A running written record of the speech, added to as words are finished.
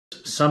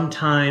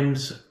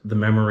sometimes the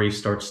memory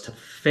starts to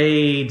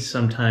fade,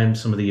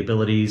 sometimes some of the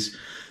abilities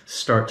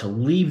start to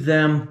leave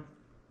them,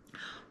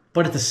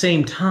 but at the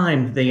same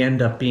time, they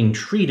end up being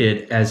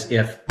treated as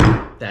if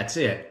that's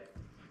it.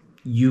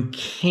 You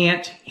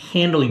can't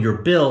handle your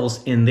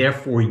bills, and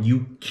therefore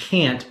you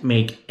can't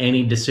make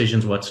any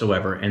decisions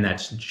whatsoever, and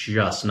that's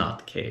just not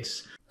the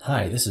case.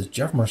 Hi, this is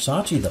Jeff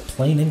Marsace, the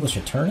Plain English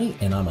Attorney,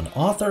 and I'm an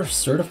author,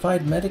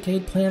 certified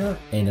Medicaid planner,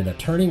 and an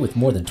attorney with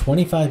more than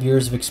 25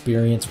 years of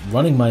experience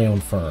running my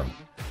own firm.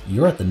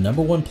 You're at the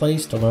 #1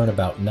 place to learn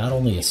about not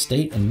only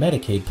estate and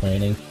Medicaid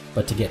planning,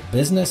 but to get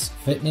business,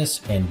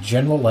 fitness, and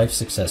general life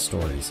success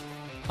stories.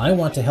 I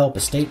want to help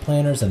estate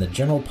planners and the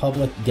general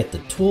public get the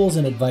tools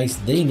and advice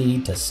they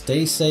need to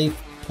stay safe,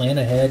 plan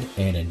ahead,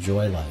 and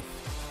enjoy life.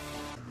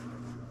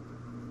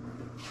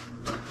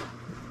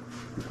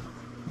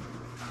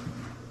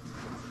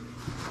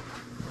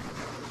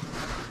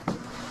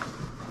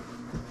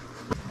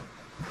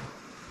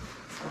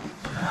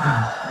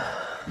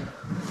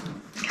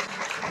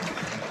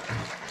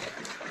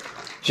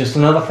 Just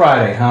another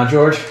Friday, huh,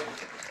 George?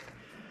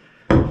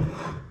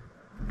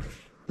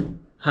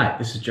 Hi,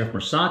 this is Jeff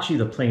Marsace,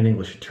 the Plain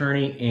English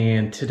Attorney,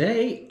 and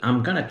today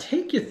I'm going to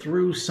take you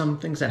through some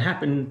things that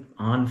happen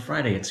on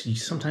Friday.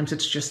 Sometimes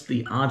it's just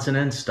the odds and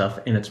ends stuff,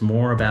 and it's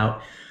more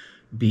about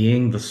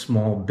being the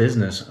small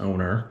business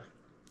owner.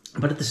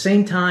 But at the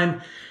same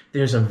time,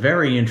 there's a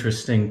very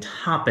interesting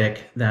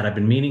topic that I've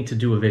been meaning to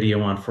do a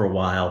video on for a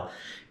while,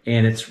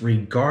 and it's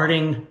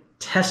regarding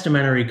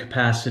testamentary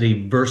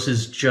capacity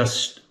versus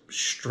just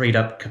straight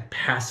up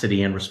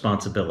capacity and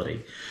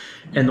responsibility.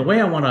 And the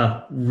way I want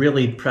to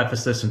really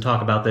preface this and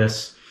talk about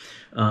this,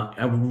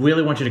 I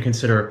really want you to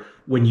consider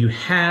when you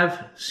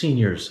have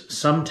seniors,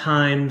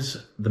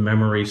 sometimes the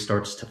memory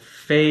starts to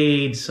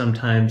fade,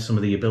 sometimes some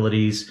of the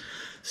abilities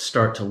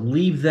start to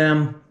leave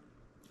them,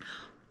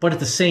 but at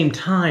the same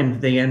time,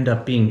 they end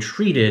up being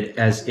treated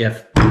as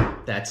if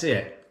that's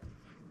it.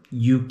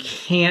 You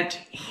can't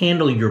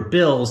handle your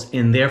bills,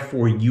 and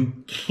therefore you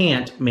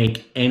can't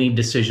make any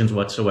decisions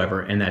whatsoever,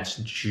 and that's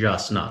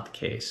just not the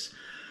case.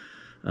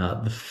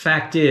 The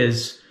fact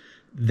is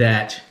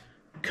that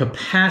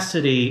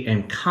capacity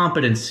and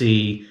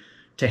competency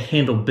to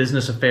handle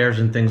business affairs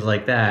and things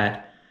like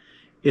that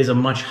is a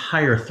much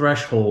higher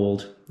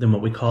threshold than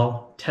what we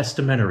call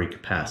testamentary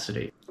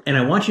capacity. And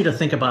I want you to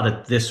think about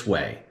it this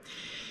way.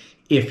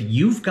 If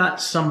you've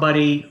got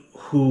somebody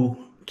who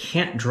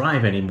can't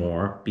drive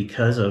anymore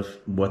because of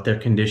what their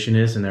condition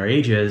is and their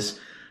age is,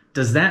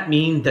 does that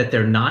mean that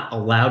they're not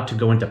allowed to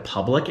go into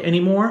public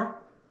anymore?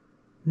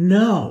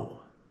 No.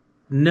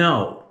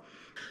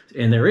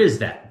 And there is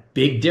that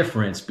big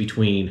difference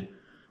between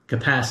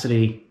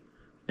capacity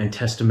and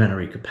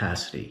testamentary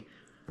capacity.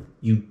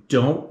 You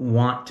don't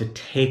want to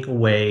take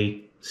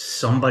away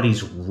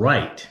somebody's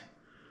right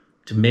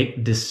to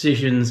make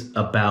decisions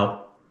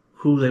about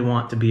who they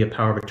want to be a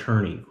power of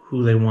attorney,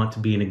 who they want to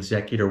be an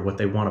executor, what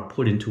they want to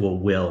put into a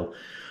will,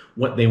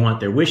 what they want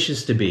their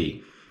wishes to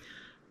be.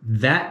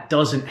 That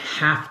doesn't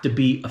have to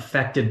be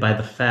affected by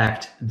the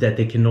fact that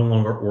they can no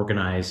longer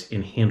organize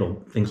and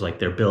handle things like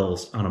their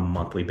bills on a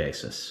monthly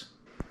basis.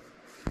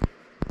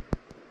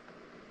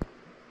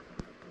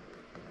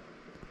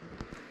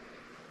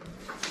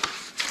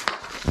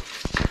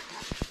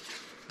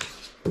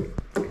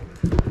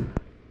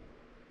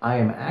 I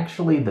am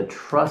actually the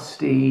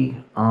trustee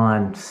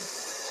on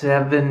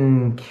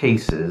 7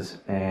 cases,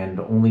 and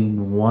only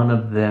one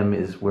of them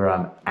is where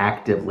I'm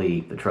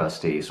actively the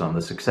trustee. So I'm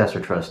the successor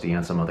trustee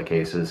on some of the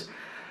cases.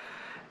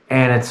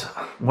 And it's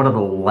one of the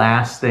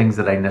last things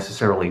that I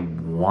necessarily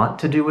want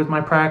to do with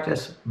my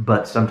practice,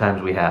 but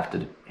sometimes we have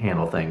to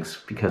handle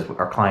things because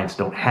our clients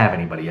don't have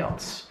anybody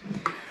else.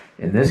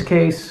 In this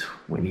case,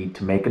 we need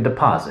to make a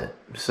deposit.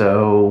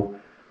 So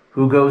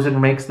who goes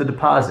and makes the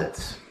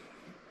deposits?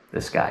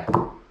 This guy.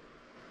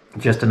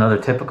 Just another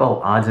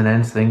typical odds and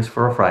ends things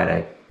for a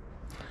Friday.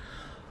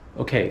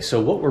 Okay, so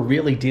what we're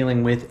really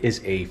dealing with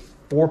is a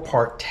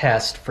 4-part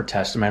test for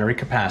testamentary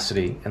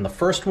capacity. And the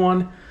first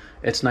one,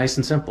 it's nice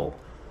and simple.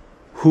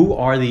 Who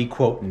are the,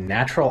 quote,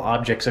 natural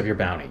objects of your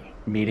bounty?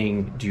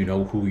 Meaning, do you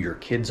know who your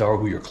kids are,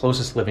 who your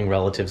closest living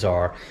relatives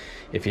are?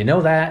 If you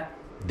know that,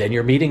 then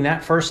you're meeting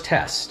that first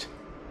test.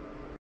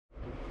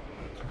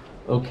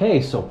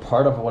 Okay, so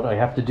part of what I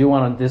have to do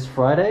on this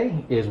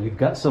Friday is we've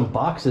got some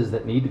boxes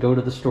that need to go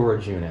to the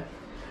storage unit.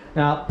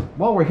 Now,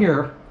 while we're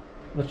here,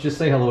 let's just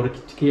say hello to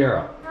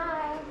Kiara.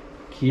 Hi.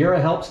 Kiara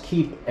helps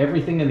keep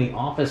everything in the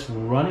office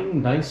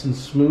running nice and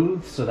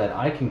smooth so that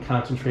I can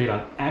concentrate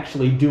on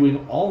actually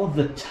doing all of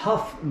the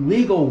tough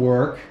legal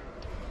work,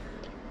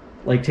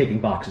 like taking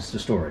boxes to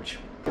storage.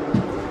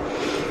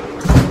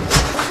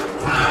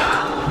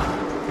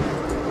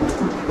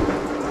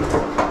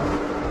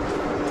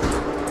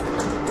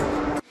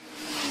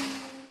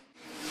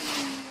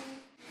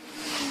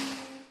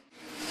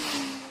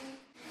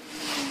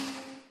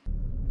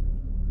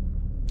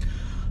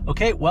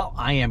 Okay, well,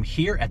 I am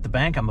here at the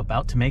bank. I'm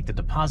about to make the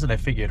deposit. I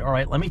figured, all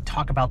right, let me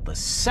talk about the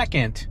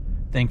second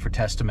thing for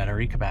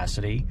testamentary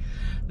capacity,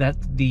 that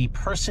the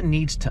person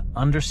needs to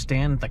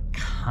understand the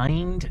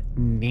kind,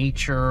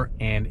 nature,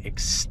 and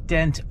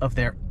extent of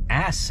their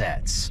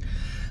assets.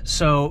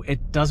 So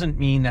it doesn't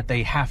mean that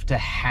they have to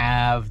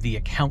have the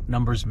account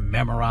numbers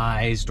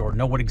memorized or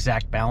know what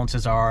exact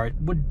balances are. It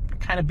would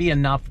kind of be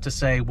enough to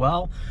say,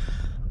 well,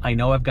 I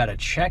know I've got a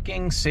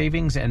checking,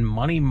 savings, and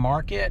money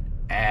market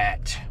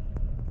at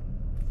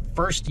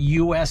First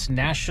U.S.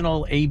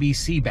 National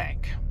ABC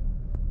Bank.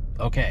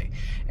 Okay.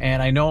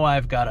 And I know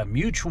I've got a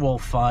mutual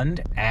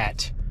fund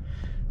at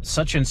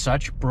such and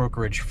such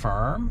brokerage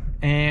firm,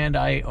 and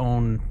I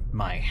own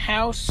my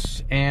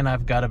house, and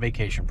I've got a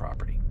vacation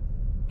property.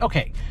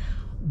 Okay,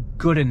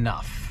 good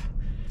enough.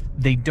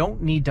 They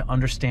don't need to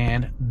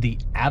understand the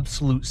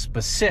absolute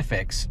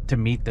specifics to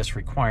meet this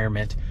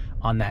requirement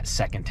on that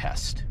second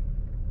test.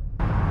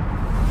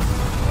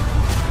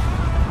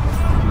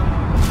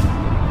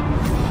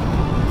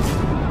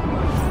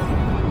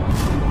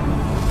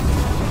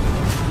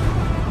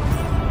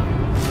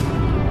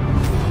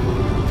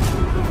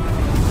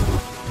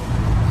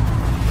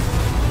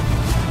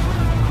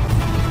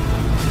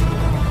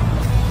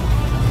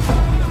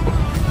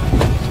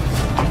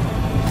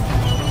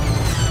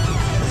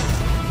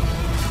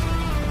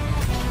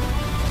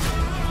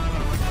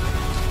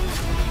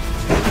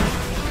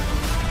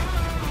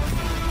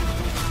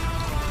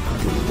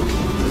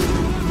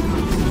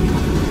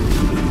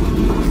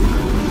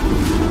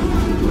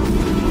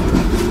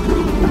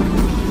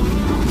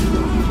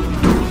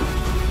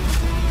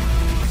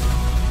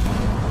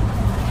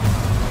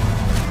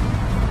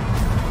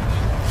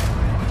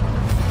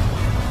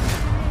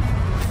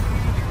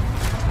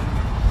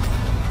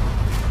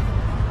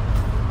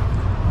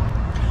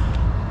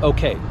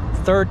 Okay,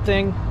 third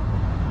thing,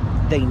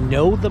 they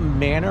know the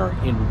manner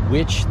in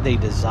which they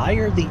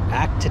desire the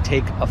act to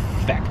take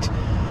effect.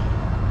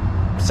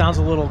 Sounds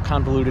a little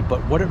convoluted, but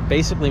what it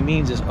basically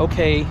means is,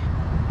 okay,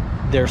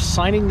 they're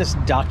signing this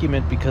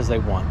document because they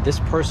want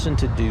this person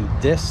to do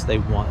this, they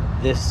want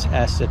this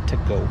asset to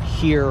go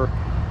here,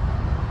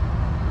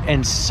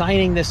 and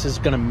signing this is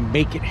going to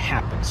make it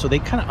happen. So they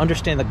kind of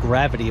understand the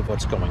gravity of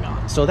what's going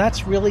on. So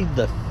that's really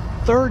the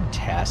third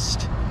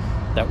test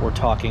that we're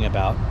talking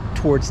about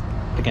towards,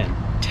 again,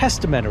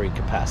 testamentary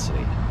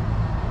capacity.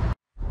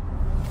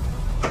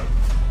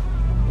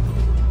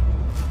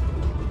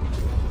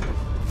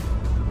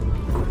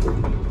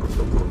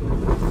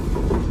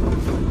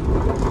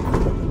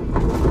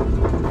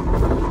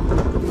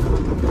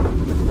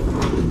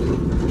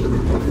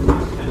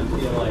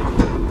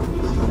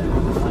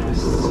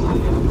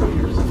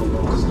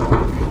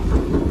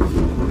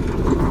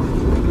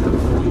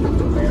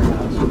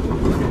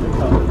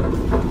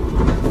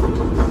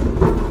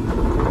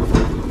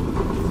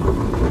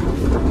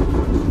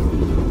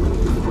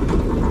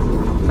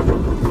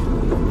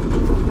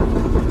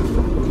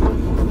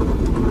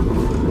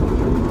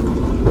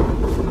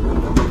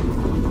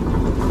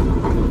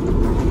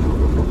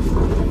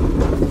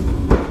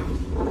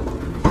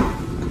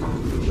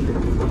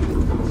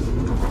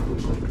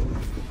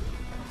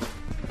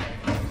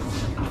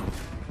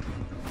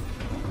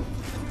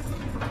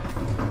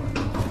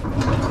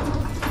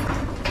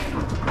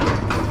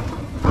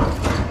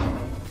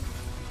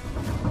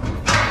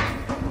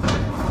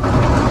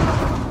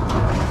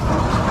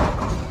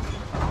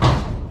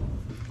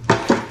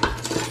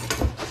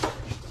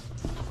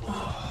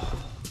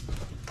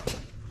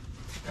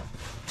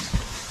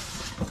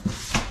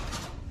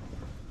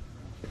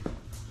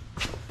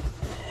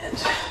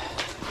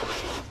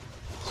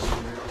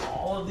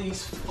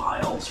 These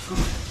files from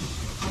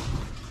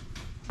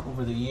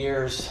over the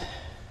years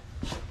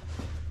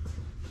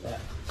that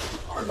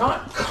are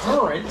not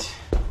current,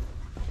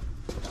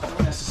 I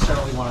don't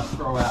necessarily want to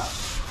throw out.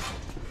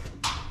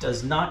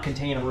 Does not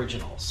contain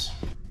originals.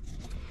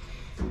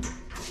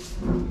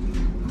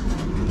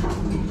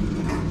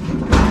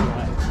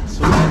 Alright,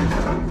 so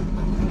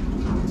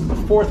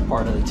the fourth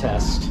part of the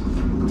test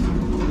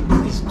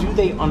is, do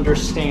they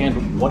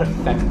understand what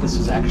effect this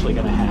is actually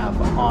going to have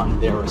on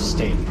their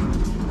estate?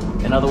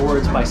 In other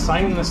words, by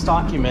signing this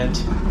document,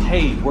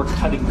 hey, we're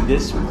cutting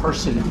this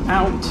person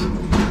out,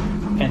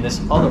 and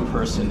this other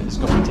person is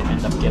going to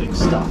end up getting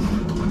stuff.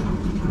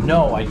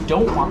 No, I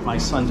don't want my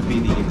son to be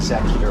the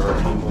executor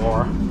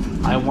anymore.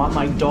 I want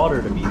my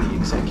daughter to be the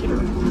executor.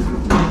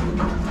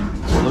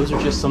 So those are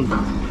just some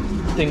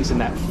things in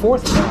that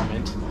fourth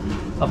element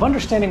of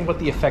understanding what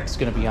the effect is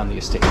going to be on the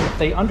estate. If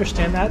they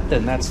understand that,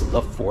 then that's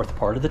the fourth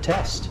part of the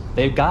test.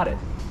 They've got it.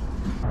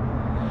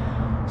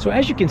 So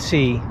as you can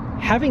see,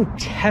 having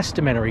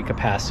testamentary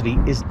capacity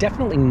is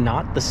definitely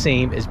not the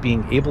same as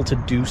being able to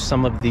do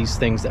some of these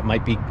things that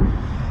might be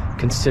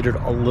considered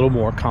a little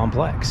more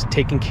complex.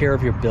 Taking care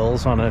of your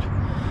bills on a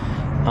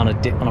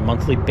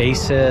monthly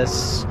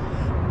basis,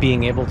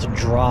 being able to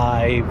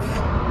drive,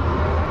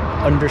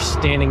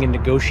 understanding and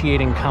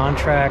negotiating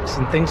contracts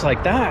and things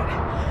like that.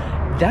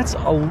 That's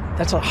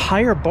a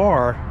higher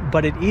bar,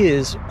 but it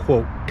is,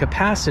 quote,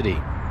 capacity.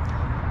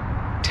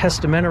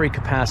 Testamentary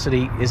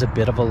capacity is a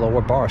bit of a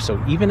lower bar.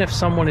 So even if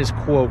someone is,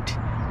 quote,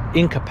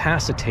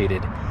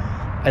 incapacitated,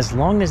 as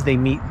long as they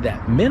meet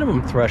that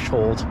minimum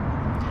threshold,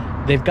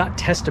 they've got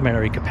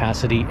testamentary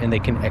capacity and they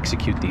can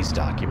execute these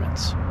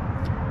documents.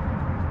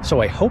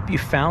 So I hope you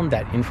found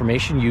that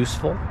information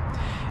useful.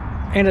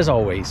 And as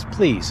always,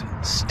 please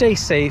stay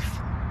safe,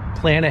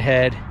 plan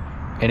ahead,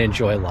 and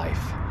enjoy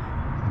life.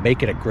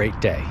 Make it a great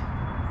day.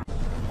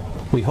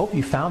 We hope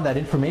you found that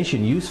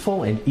information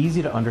useful and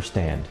easy to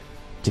understand.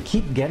 To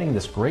keep getting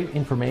this great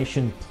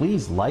information,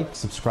 please like,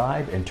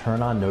 subscribe, and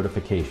turn on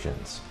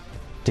notifications.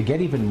 To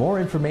get even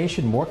more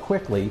information more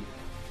quickly,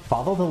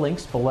 follow the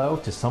links below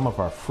to some of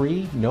our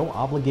free, no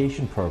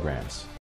obligation programs.